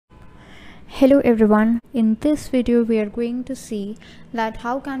Hello everyone, in this video we are going to see that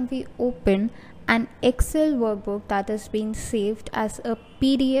how can we open an Excel workbook that has been saved as a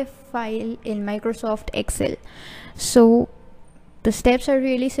PDF file in Microsoft Excel. So the steps are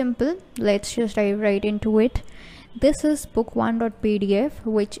really simple. Let's just dive right into it. This is book1.pdf,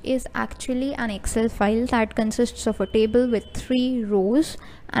 which is actually an Excel file that consists of a table with 3 rows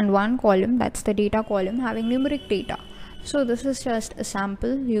and 1 column, that's the data column, having numeric data. So this is just a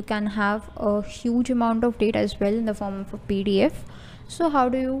sample. You can have a huge amount of data as well in the form of a PDF. So how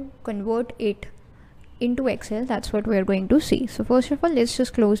do you convert it into Excel? That's what we're going to see. So first of all, let's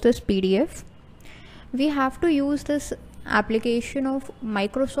just close this PDF. We have to use this application of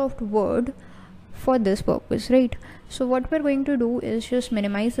Microsoft Word for this purpose, right? So what we're going to do is just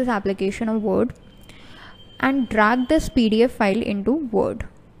minimize this application of Word and drag this PDF file into Word,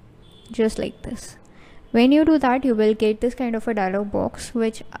 just like this. When you do that, you will get this kind of a dialog box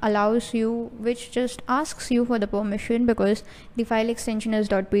which just asks you for the permission, because the file extension is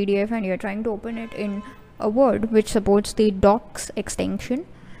 .pdf and you're trying to open it in a Word which supports the docs extension.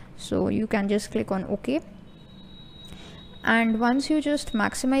 So you can just click on OK. And once you just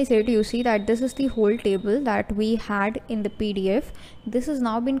maximize it, you see that this is the whole table that we had in the PDF. This has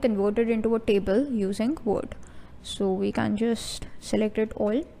now been converted into a table using Word. So we can just select it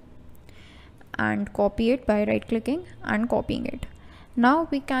all and copy it by right clicking and copying it. Now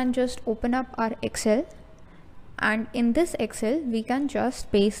we can just open up our Excel, and in this Excel we can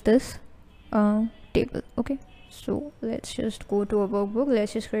just paste this table. Okay, so let's just go to a workbook.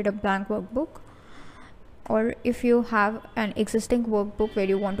 Let's just create a blank workbook, or if you have an existing workbook where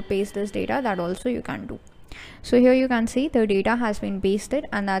you want to paste this data, that also you can do. So here you can see the data has been pasted,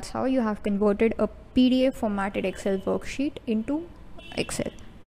 and that's how you have converted a PDF formatted Excel worksheet into Excel.